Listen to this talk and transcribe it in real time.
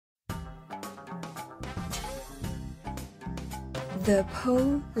The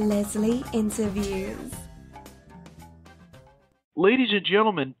Paul Leslie Interviews. Ladies and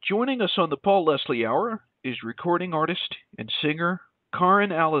gentlemen, joining us on the Paul Leslie Hour is recording artist and singer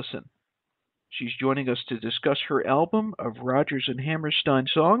Karrin Allyson. She's joining us to discuss her album of Rodgers and Hammerstein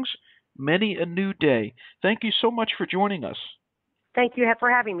songs, Many a New Day. Thank you so much for joining us. Thank you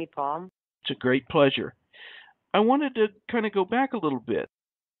for having me, Paul. It's a great pleasure. I wanted to kind of go back a little bit.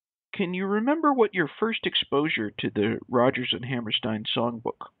 Can you remember what your first exposure to the Rodgers and Hammerstein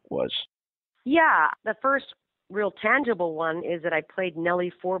songbook was? Yeah, the first real tangible one is that I played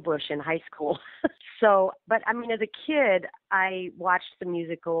Nellie Forbush in high school. But as a kid, I watched the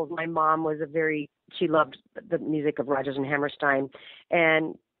musicals. My mom she loved the music of Rodgers and Hammerstein.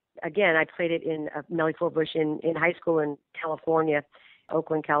 And again, I played it in Nellie Forbush in high school in California,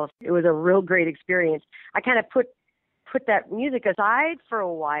 Oakland, California. It was a real great experience. I kind of put that music aside for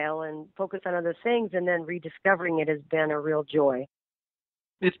a while and focused on other things, and then rediscovering it has been a real joy.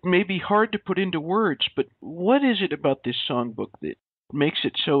 It may be hard to put into words, but what is it about this songbook that makes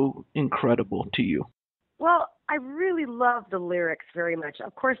it so incredible to you? Well, I really love the lyrics very much.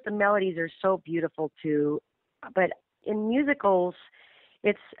 Of course, the melodies are so beautiful too, but in musicals,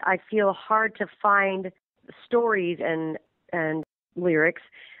 I feel hard to find stories and lyrics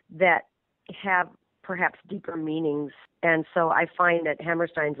that have perhaps deeper meanings. And so I find that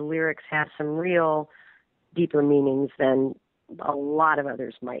Hammerstein's lyrics have some real deeper meanings than a lot of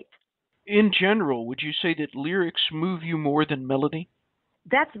others might. In general, would you say that lyrics move you more than melody?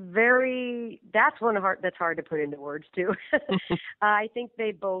 That's hard to put into words too. I think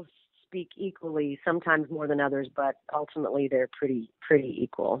they both speak equally, sometimes more than others, but ultimately they're pretty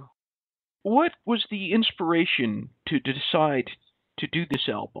equal. What was the inspiration to decide to do this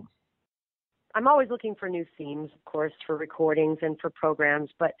album? I'm always looking for new themes, of course, for recordings and for programs,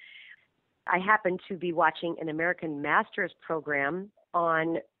 but I happened to be watching an American Masters program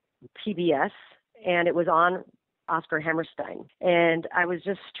on PBS, and it was on Oscar Hammerstein. And I was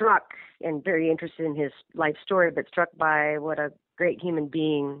just struck and very interested in his life story, but struck by what a great human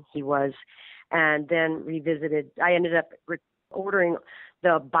being he was. And then I ended up ordering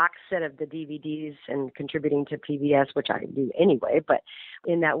the box set of the DVDs and contributing to PBS, which I do anyway, but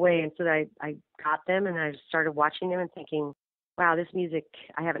in that way. And so I got them and I started watching them and thinking, wow, this music,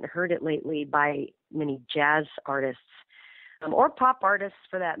 I haven't heard it lately by many jazz artists or pop artists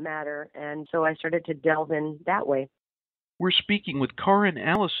for that matter. And so I started to delve in that way. We're speaking with Karrin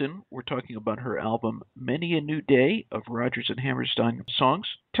Allyson. We're talking about her album, Many a New Day, of Rodgers and Hammerstein songs.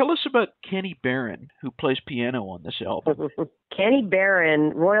 Tell us about Kenny Barron, who plays piano on this album. Kenny Barron,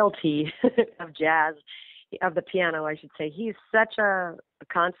 royalty of jazz, of the piano, I should say. He's such a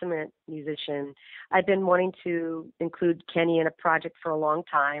consummate musician. I've been wanting to include Kenny in a project for a long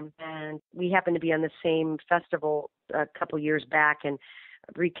time, and we happened to be on the same festival a couple years back and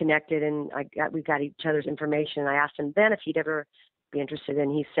reconnected, and we got each other's information. I asked him then if he'd ever be interested,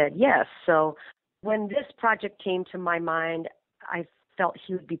 and he said yes. So when this project came to my mind, I felt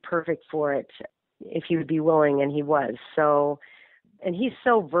he would be perfect for it if he would be willing, and he was. So, and he's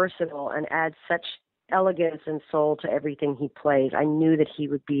so versatile and adds such elegance and soul to everything he plays. I knew that he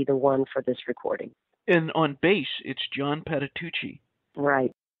would be the one for this recording. And on bass, it's John Patitucci.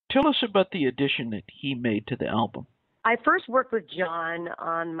 Right. Tell us about the addition that he made to the album. I first worked with John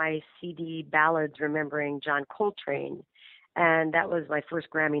on my CD Ballads Remembering John Coltrane, and that was my first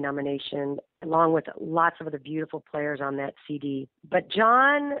Grammy nomination, along with lots of other beautiful players on that CD. But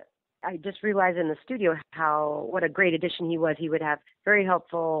John, I just realized in the studio what a great addition he was. He would have very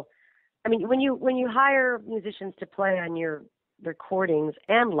helpful. When you hire musicians to play on your recordings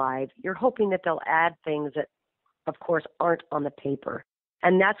and live, you're hoping that they'll add things that, of course, aren't on the paper.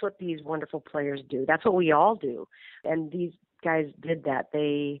 And that's what these wonderful players do. That's what we all do. And these guys did that.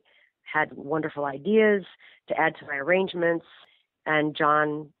 They had wonderful ideas to add to my arrangements. And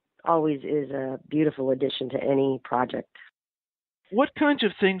John always is a beautiful addition to any project. What kinds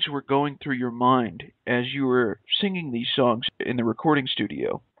of things were going through your mind as you were singing these songs in the recording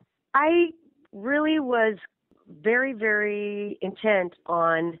studio? I really was very, very intent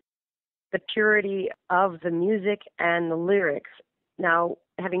on the purity of the music and the lyrics. Now,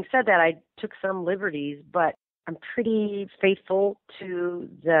 having said that, I took some liberties, but I'm pretty faithful to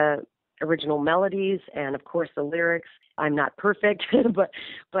the original melodies and, of course, the lyrics. I'm not perfect, but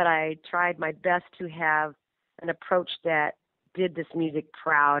I tried my best to have an approach that did this music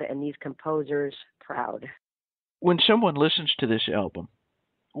proud and these composers proud. When someone listens to this album,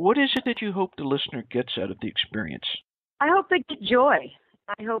 what is it that you hope the listener gets out of the experience? I hope they get joy.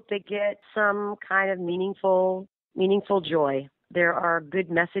 I hope they get some kind of meaningful joy. There are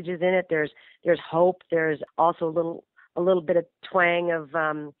good messages in it. There's hope. There's also a little bit of twang of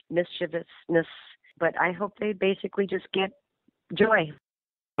mischievousness, but I hope they basically just get joy.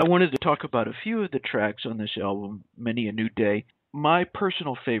 I wanted to talk about a few of the tracks on this album, Many a New Day. My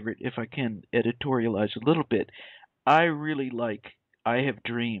personal favorite, if I can editorialize a little bit, I really like I Have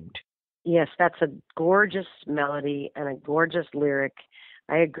Dreamed. Yes, that's a gorgeous melody and a gorgeous lyric.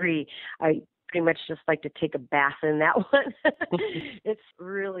 I agree. I pretty much just like to take a bath in that one. It's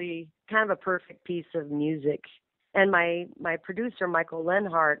really kind of a perfect piece of music. And my producer, Michael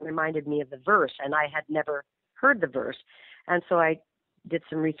Lenhart, reminded me of the verse, and I had never heard the verse. And so I did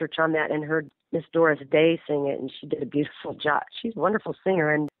some research on that and heard Miss Doris Day sing it, and she did a beautiful job. She's a wonderful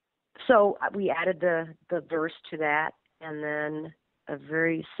singer. And so we added the verse to that, and then a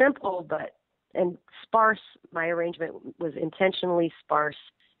very simple and sparse, my arrangement was intentionally sparse,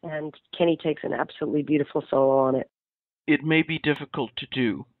 and Kenny takes an absolutely beautiful solo on it. It may be difficult to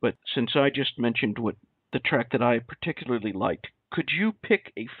do, but since I just mentioned the track that I particularly liked, could you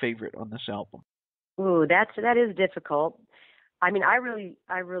pick a favorite on this album? Ooh, that is difficult. I mean, I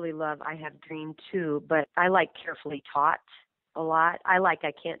really love I Have Dreamed too, but I like Carefully Taught a lot. I like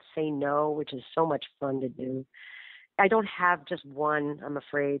I Can't Say No, which is so much fun to do. I don't have just one, I'm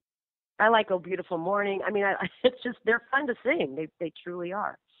afraid. I like Oh Beautiful Morning. I mean, it's just, they're fun to sing. They truly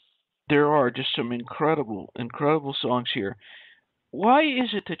are. There are just some incredible, incredible songs here. Why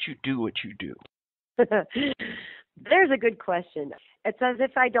is it that you do what you do? There's a good question. It's as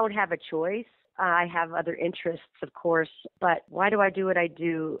if I don't have a choice. I have other interests, of course, but why do I do what I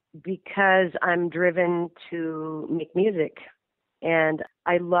do? Because I'm driven to make music, and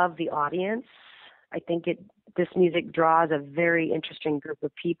I love the audience. I think this music draws a very interesting group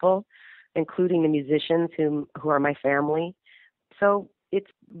of people, including the musicians who are my family. So it's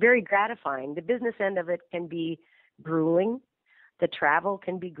very gratifying. The business end of it can be grueling. The travel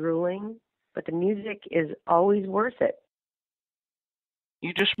can be grueling, but the music is always worth it.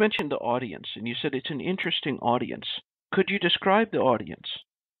 You just mentioned the audience, and you said it's an interesting audience. Could you describe the audience?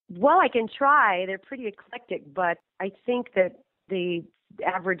 Well, I can try. They're pretty eclectic, but I think that the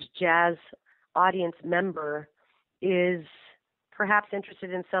average jazz audience member is perhaps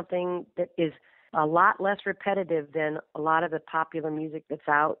interested in something that is a lot less repetitive than a lot of the popular music that's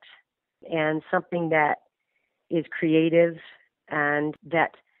out, and something that is creative and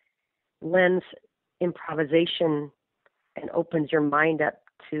that lends improvisation and opens your mind up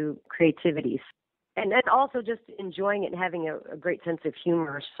to creativity. And also just enjoying it and having a great sense of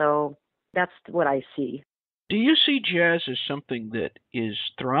humor. So that's what I see. Do you see jazz as something that is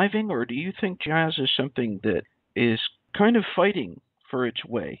thriving, or do you think jazz is something that is kind of fighting for its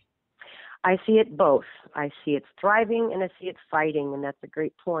way? I see it both. I see it's thriving and I see it fighting, and that's a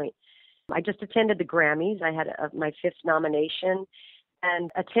great point. I just attended the Grammys. I had my 5th nomination,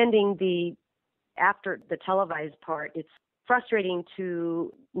 and attending after the televised part, it's frustrating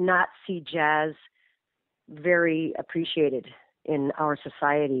to not see jazz very appreciated in our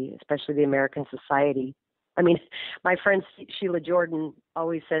society, especially the American society. I mean, my friend Sheila Jordan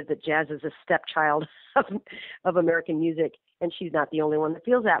always says that jazz is a stepchild of American music, and she's not the only one that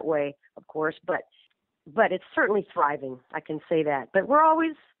feels that way, of course, but it's certainly thriving. I can say that. But we're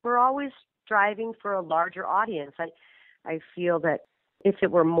always striving for a larger audience. I feel that if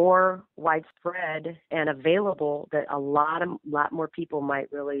it were more widespread and available, that a lot more people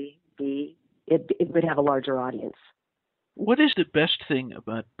might really it would have a larger audience. What is the best thing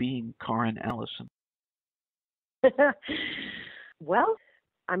about being Karrin Allyson? Well,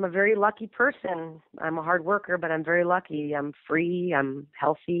 I'm a very lucky person. I'm a hard worker, but I'm very lucky. I'm free. I'm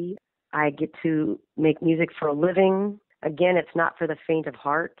healthy. I get to make music for a living. Again, it's not for the faint of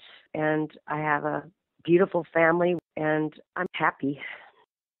heart. And I have a beautiful family, and I'm happy.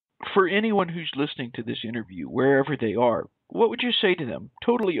 For anyone who's listening to this interview, wherever they are, what would you say to them?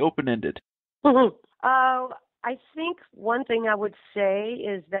 Totally open-ended. I think one thing I would say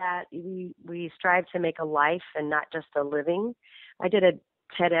is that we strive to make a life and not just a living. I did a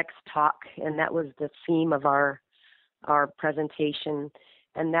TEDx talk, and that was the theme of our presentation,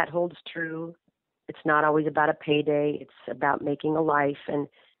 and that holds true. It's not always about a payday. It's about making a life and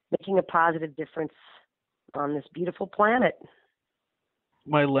making a positive difference on this beautiful planet.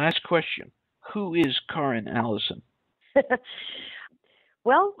 My last question, who is Karrin Allyson?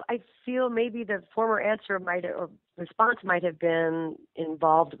 Well, I feel maybe the former answer response might have been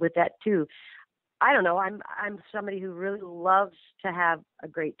involved with that too. I don't know. I'm somebody who really loves to have a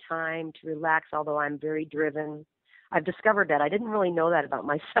great time, to relax, although I'm very driven. I've discovered that. I didn't really know that about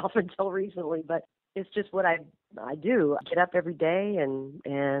myself until recently, but it's just what I do. I get up every day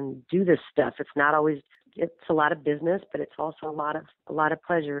and do this stuff. It's a lot of business, but it's also a lot of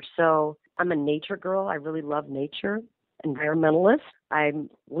pleasure. So I'm a nature girl. I really love nature. environmentalist. I'm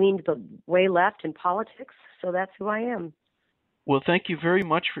leaned the way left in politics, so that's who I am. Well, thank you very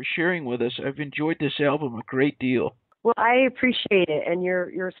much for sharing with us. I've enjoyed this album a great deal. Well, I appreciate it, and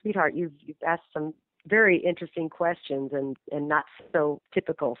you're a sweetheart. You've asked some very interesting questions and not so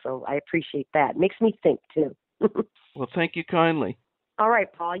typical, so I appreciate that. It makes me think, too. Well, thank you kindly. All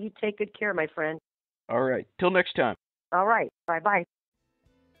right, Paul, you take good care, my friend. All right. Till next time. All right. Bye-bye.